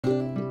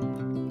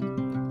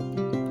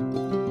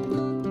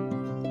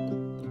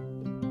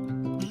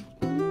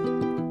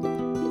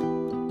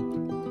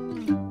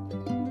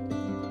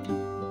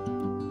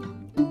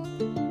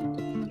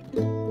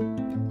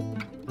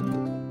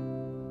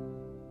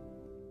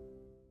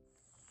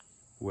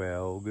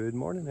Well, good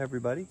morning,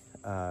 everybody.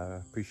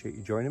 Appreciate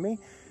you joining me.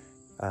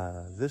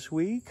 This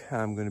week,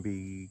 I'm going to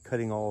be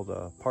cutting all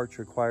the parts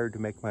required to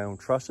make my own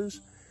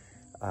trusses.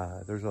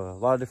 There's a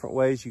lot of different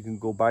ways you can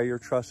go buy your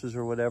trusses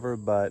or whatever,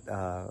 but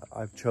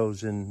I've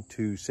chosen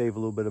to save a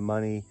little bit of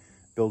money,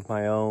 build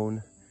my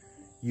own.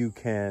 You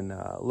can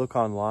look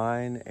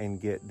online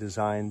and get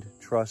designed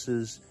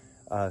trusses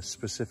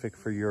specific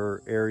for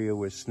your area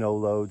with snow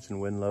loads and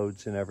wind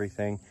loads and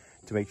everything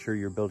to make sure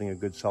you're building a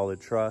good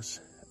solid truss.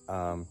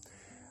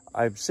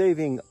 I'm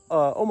saving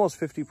almost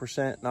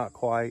 50%, not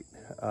quite,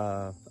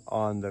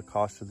 on the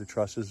cost of the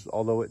trusses,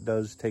 although it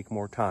does take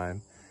more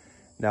time.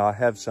 Now I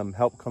have some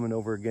help coming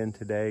over again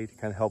today to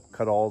kind of help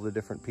cut all the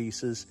different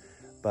pieces,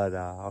 but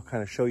I'll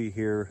kind of show you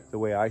here the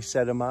way I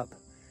set them up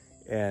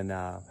and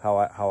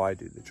how I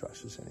do the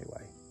trusses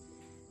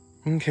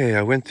anyway. Okay,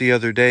 I went the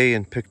other day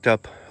and picked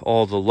up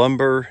all the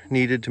lumber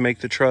needed to make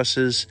the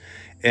trusses,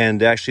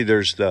 and actually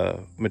there's the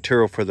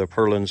material for the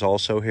purlins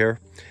also here.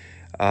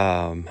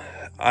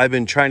 I've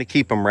been trying to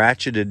keep them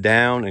ratcheted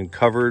down and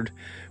covered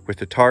with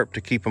the tarp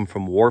to keep them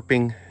from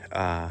warping,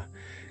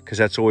 because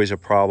that's always a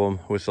problem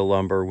with the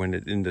lumber when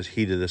it's in the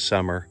heat of the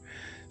summer.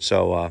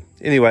 So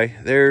anyway,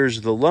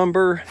 there's the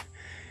lumber.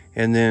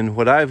 And then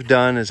what I've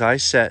done is I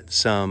set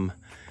some,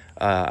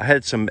 I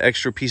had some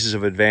extra pieces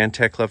of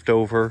Advantech left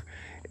over,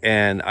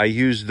 and I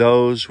used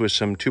those with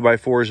some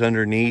 2x4s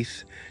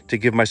underneath to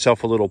give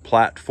myself a little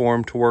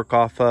platform to work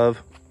off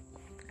of.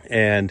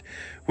 And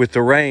with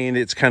the rain,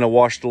 it's kind of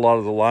washed a lot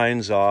of the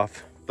lines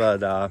off,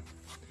 but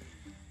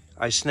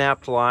I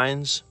snapped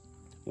lines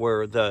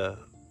where the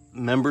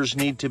members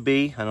need to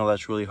be. I know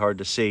that's really hard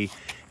to see.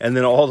 And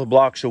then all the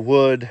blocks of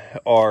wood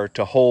are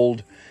to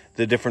hold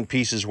the different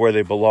pieces where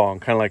they belong,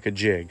 kind of like a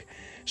jig.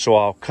 So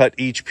I'll cut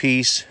each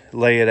piece,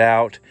 lay it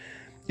out.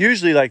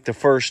 Usually like the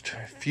first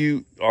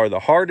few are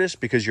the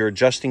hardest because you're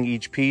adjusting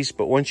each piece,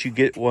 but once you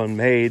get one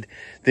made,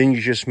 then you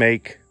just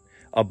make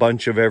a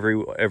bunch of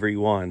every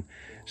one.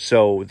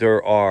 So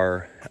there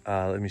are,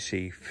 let me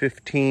see,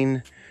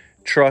 15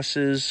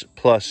 trusses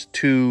plus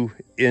 2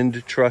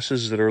 end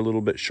trusses that are a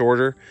little bit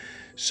shorter.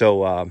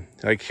 So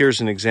like here's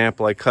an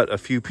example. I cut a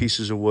few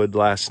pieces of wood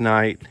last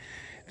night.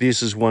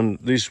 These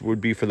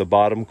would be for the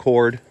bottom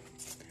cord.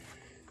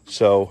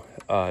 So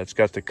it's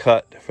got the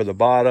cut for the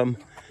bottom.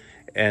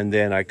 And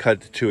then I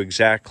cut to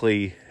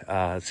exactly,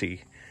 let's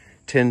see,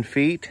 10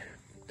 feet.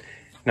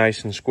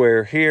 Nice and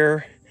square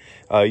here.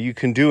 You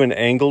can do an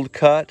angled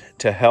cut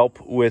to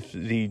help with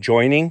the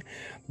joining,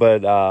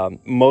 but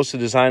most of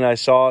the design I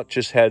saw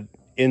just had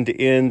end to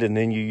end, and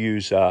then you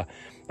use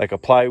like a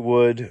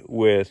plywood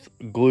with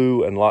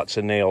glue and lots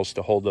of nails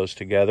to hold those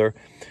together.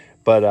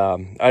 But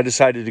I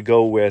decided to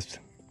go with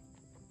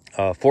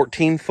a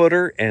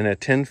 14-footer and a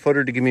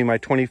 10-footer to give me my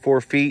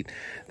 24 feet.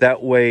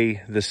 That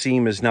way the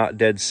seam is not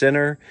dead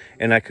center,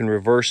 and I can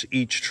reverse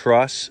each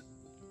truss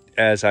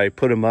as I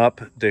put them up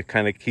to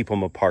kind of keep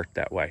them apart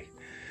that way.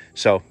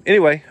 So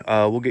anyway,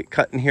 we'll get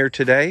cutting here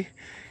today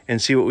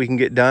and see what we can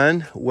get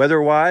done.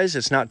 Weather-wise,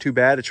 it's not too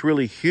bad. It's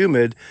really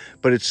humid,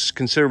 but it's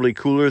considerably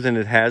cooler than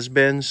it has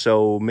been,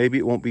 so maybe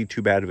it won't be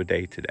too bad of a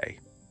day today.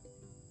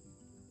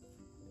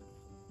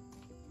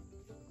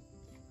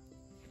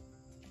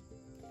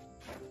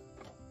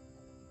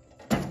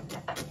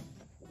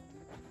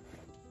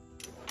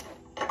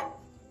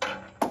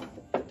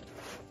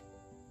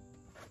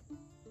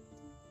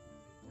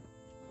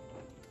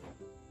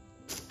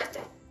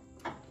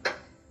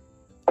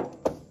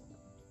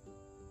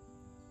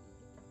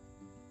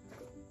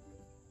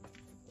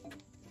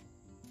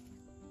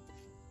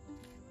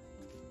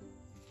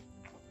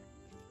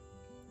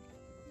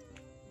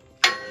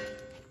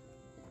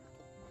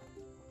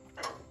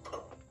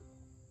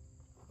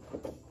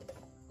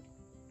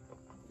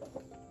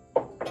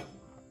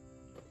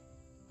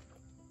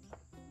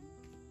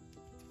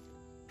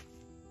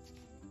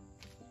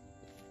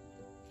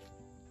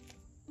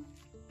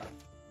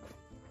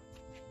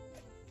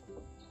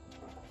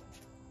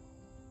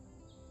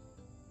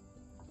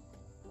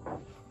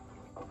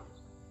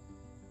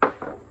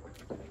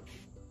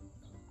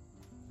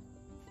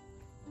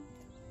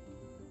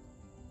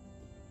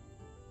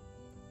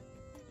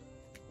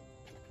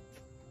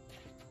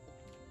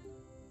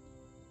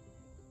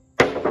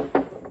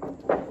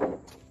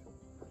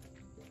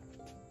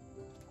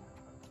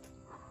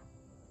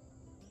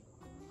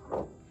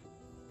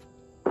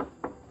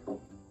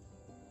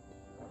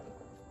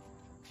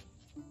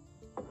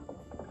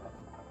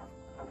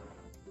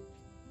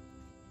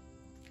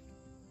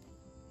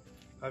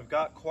 I've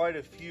got quite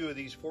a few of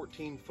these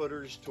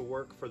 14-footers to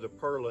work for the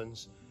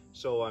purlins,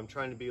 so I'm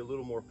trying to be a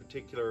little more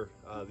particular.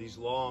 These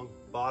long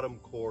bottom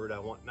cord I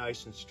want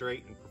nice and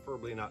straight and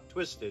preferably not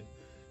twisted,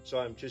 so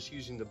I'm just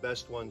using the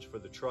best ones for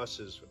the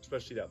trusses,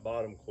 especially that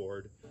bottom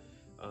cord.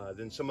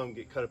 Then some of them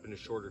get cut up into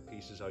shorter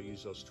pieces. I'll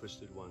use those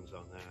twisted ones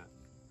on that.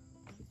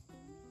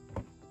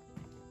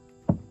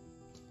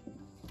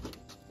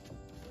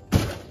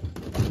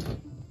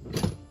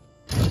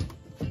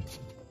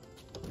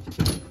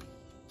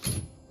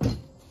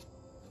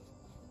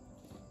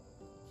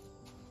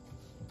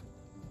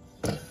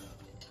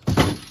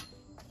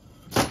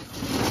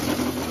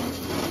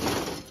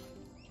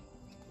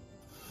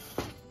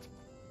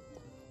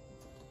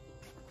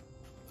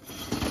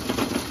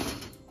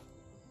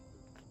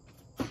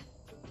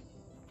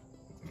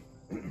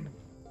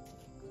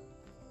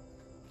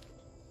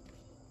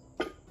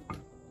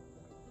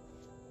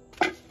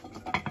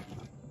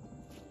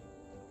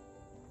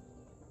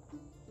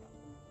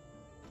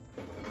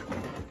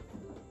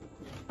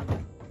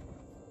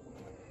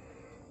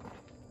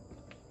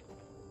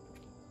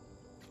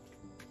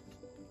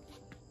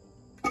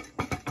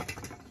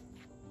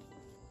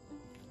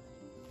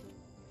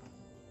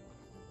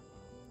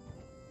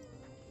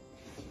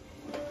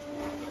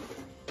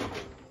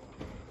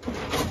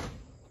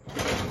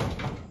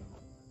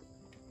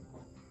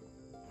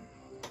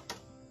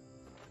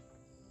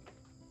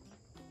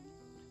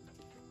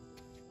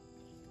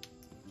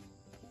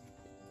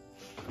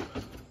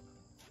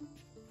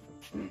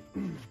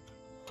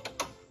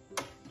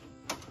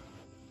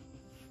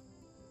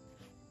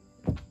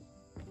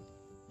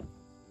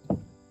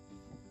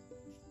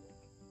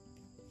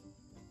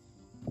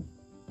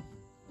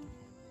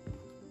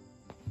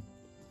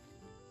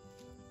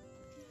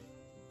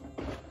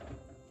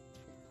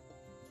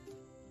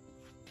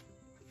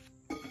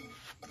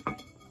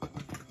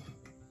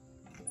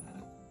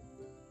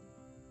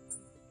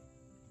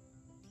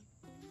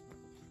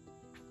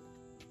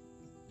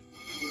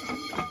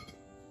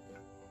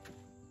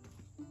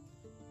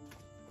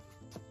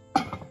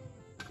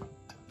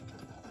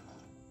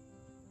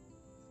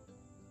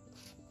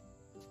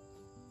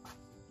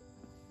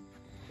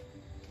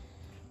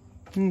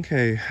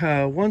 Okay,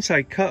 once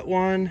I cut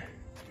one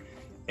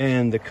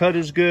and the cut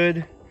is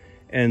good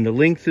and the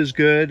length is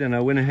good, and I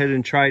went ahead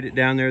and tried it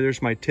down there.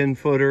 There's my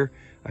 10-footer.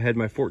 I had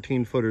my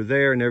 14-footer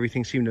there and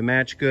everything seemed to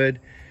match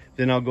good.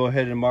 Then I'll go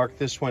ahead and mark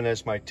this one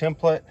as my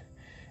template,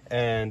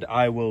 and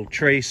I will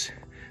trace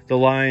the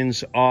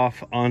lines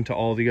off onto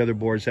all the other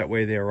boards. That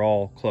way they are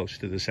all close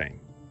to the same.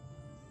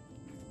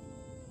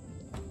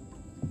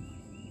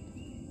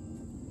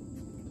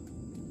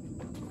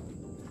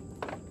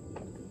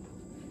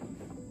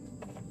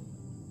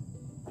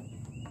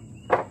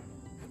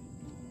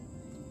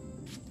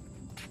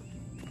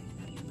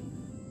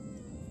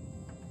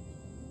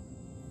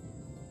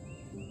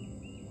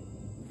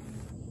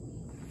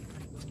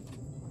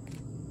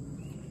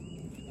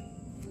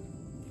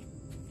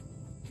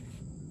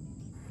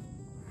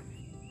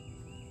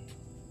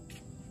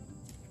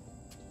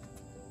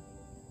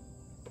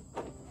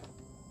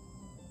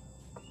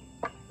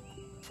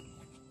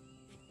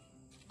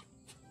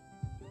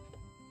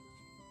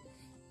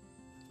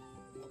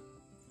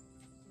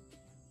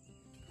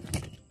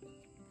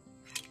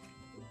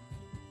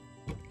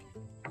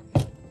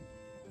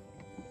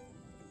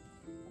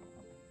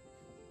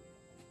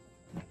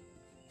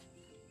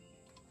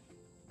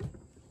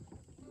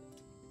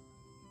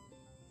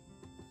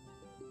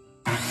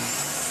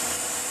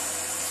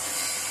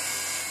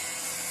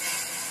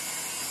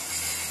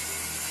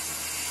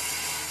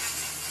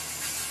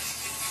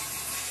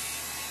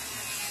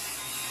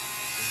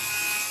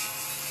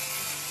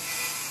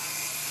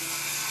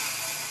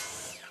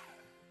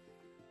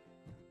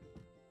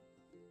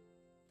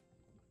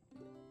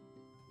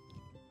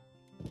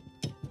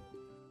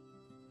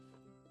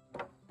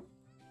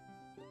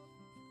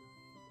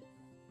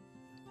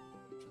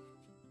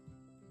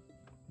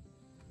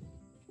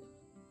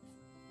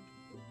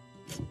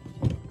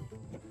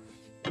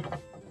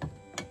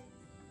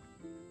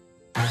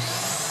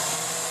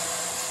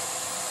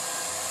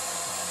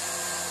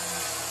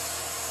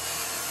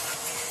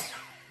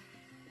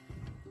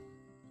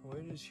 Well,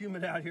 it is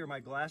humid out here.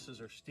 My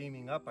glasses are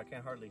steaming up. I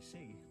can't hardly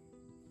see.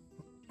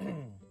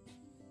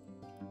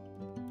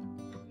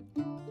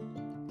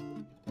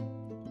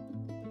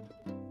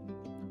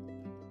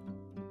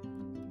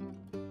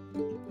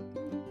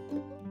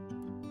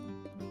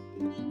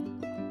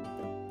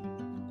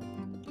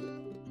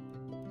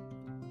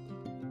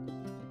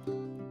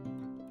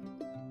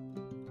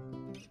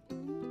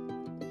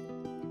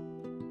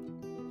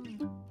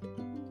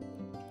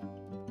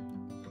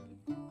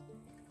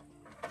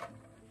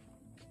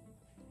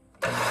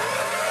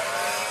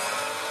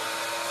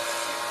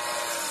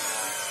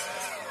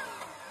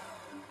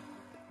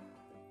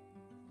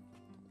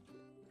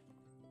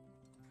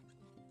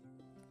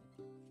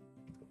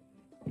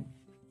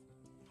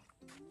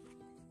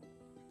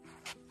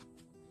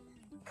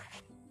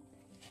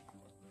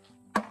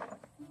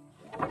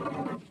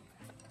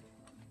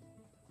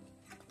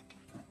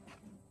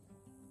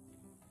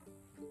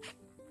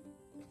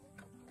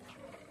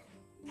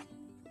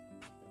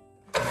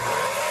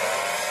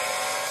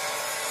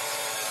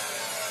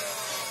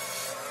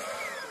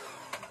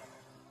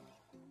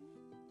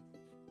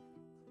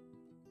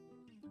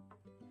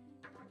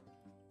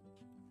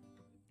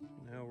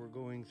 Now we're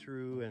going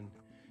through and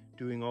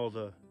doing all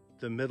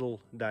the middle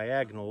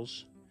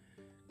diagonals,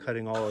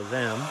 cutting all of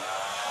them.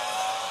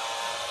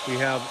 We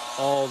have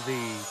all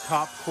the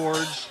top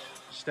cords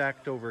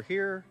stacked over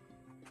here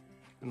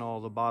and all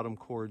the bottom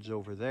cords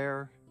over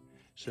there.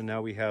 So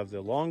now we have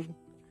the long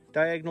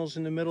diagonals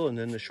in the middle and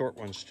then the short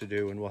ones to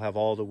do, and we'll have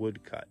all the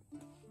wood cut.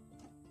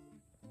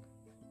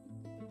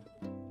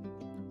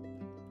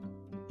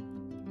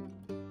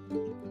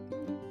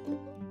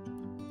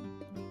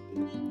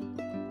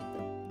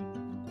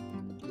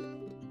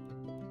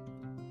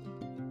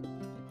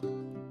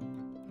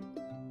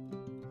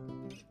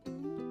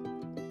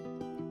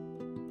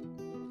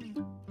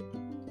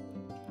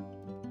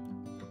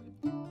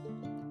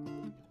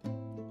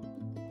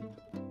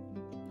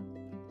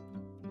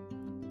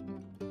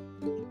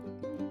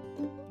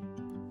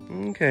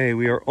 Okay,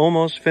 we are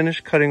almost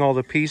finished cutting all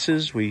the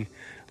pieces. We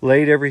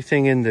laid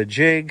everything in the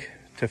jig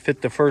to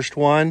fit the first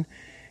one,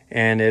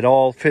 and it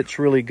all fits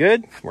really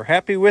good. We're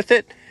happy with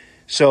it.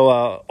 So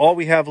all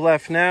we have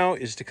left now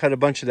is to cut a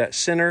bunch of that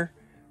center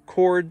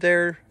cord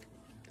there,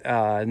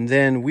 and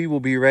then we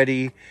will be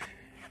ready.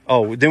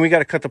 Oh, then we got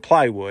to cut the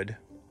plywood.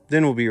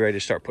 Then we'll be ready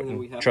to start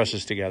putting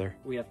trusses together.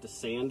 We have to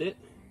sand it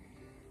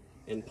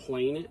and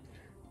plane it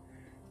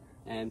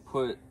and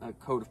put a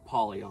coat of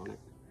poly on it.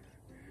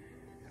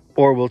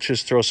 Or we'll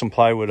just throw some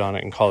plywood on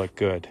it and call it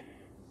good.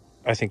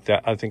 I think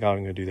I'm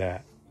going to do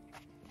that.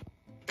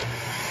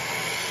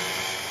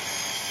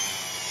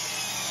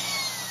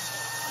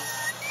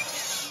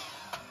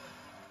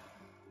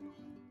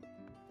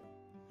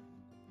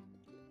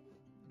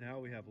 Now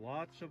we have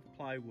lots of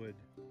plywood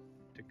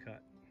to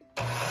cut.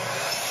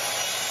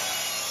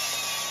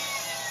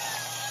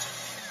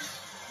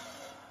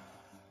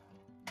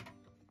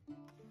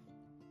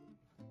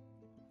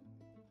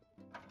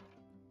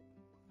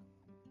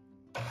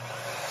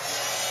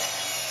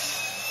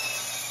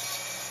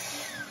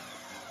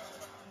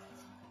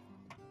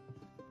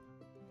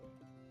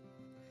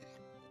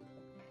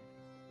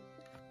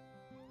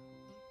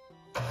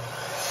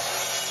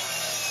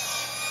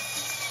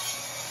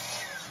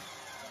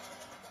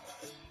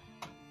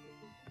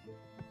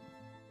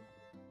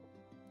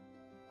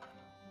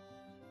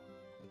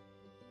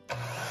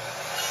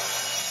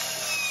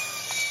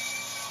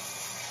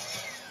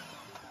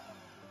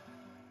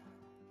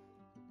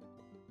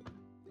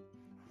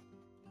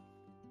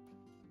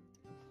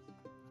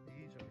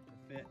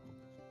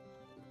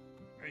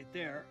 right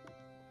there,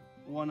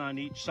 one on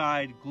each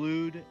side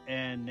glued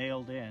and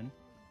nailed in.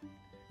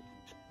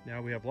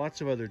 Now we have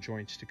lots of other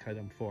joints to cut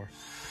them for.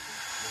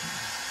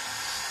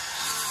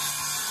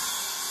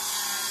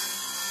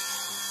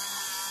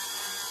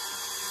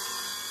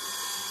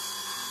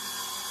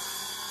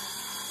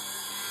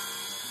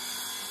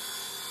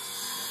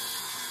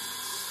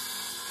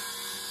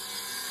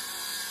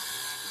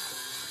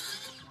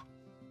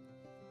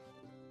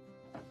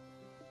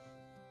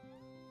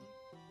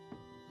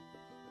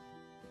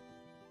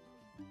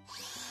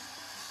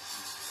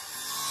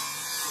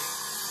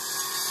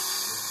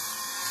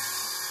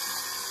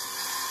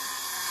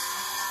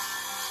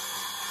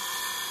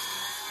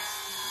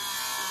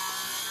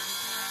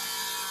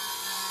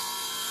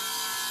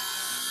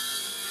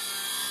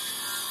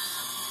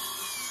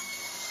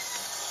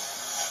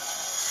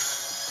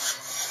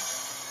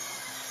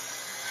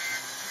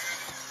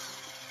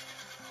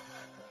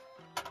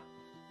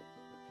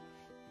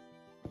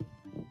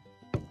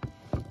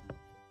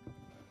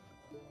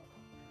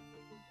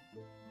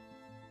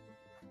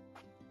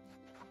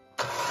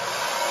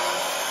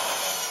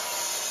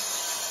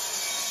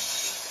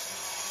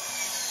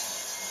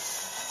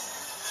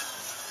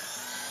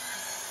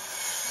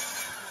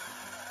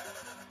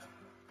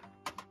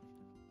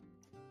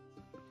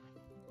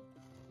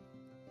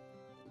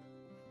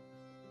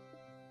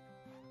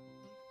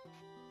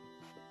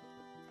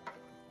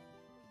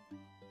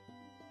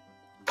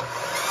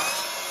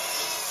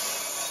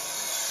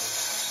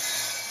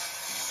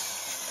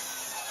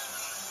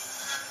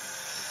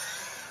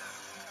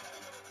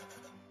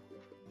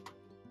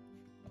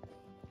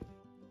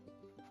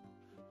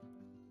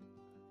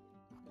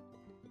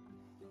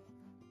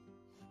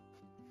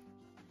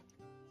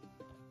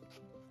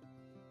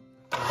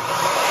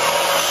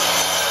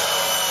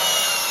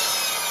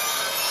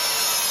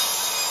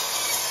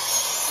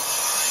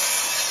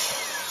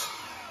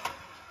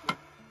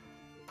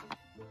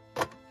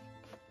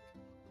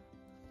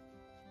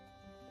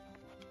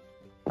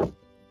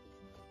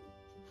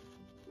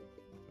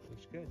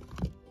 Good.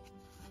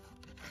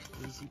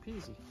 Easy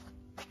peasy.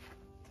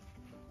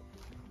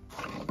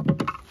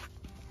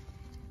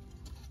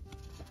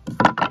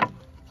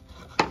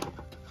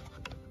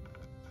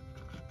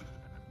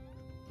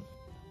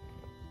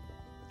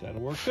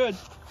 That'll work good.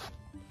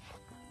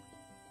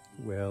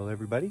 Well,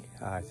 everybody,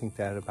 I think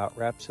that about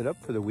wraps it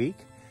up for the week.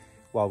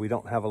 While we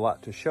don't have a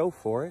lot to show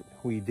for it,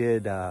 we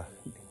did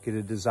get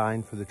a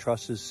design for the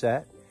trusses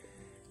set,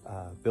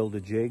 build a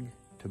jig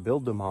to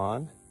build them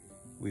on.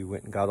 We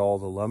went and got all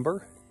the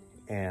lumber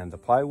and the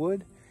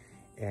plywood,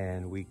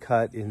 and we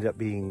ended up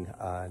being,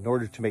 in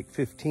order to make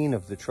 15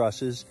 of the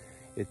trusses,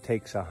 it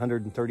takes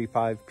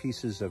 135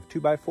 pieces of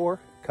 2x4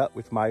 cut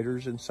with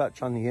miters and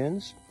such on the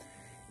ends,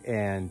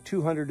 and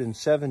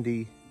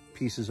 270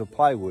 pieces of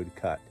plywood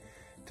cut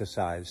to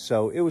size.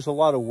 So it was a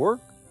lot of work,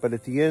 but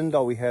at the end,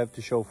 all we have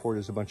to show for it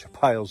is a bunch of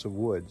piles of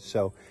wood.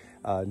 So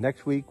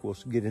next week, we'll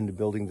get into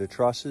building the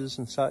trusses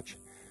and such,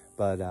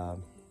 but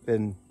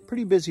been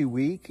pretty busy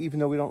week, even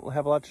though we don't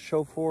have a lot to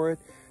show for it.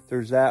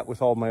 There's that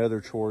with all my other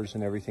chores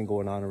and everything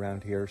going on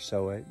around here,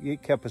 so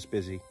it kept us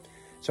busy.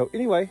 So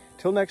anyway,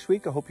 till next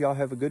week, I hope y'all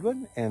have a good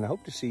one, and I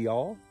hope to see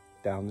y'all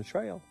down the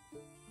trail.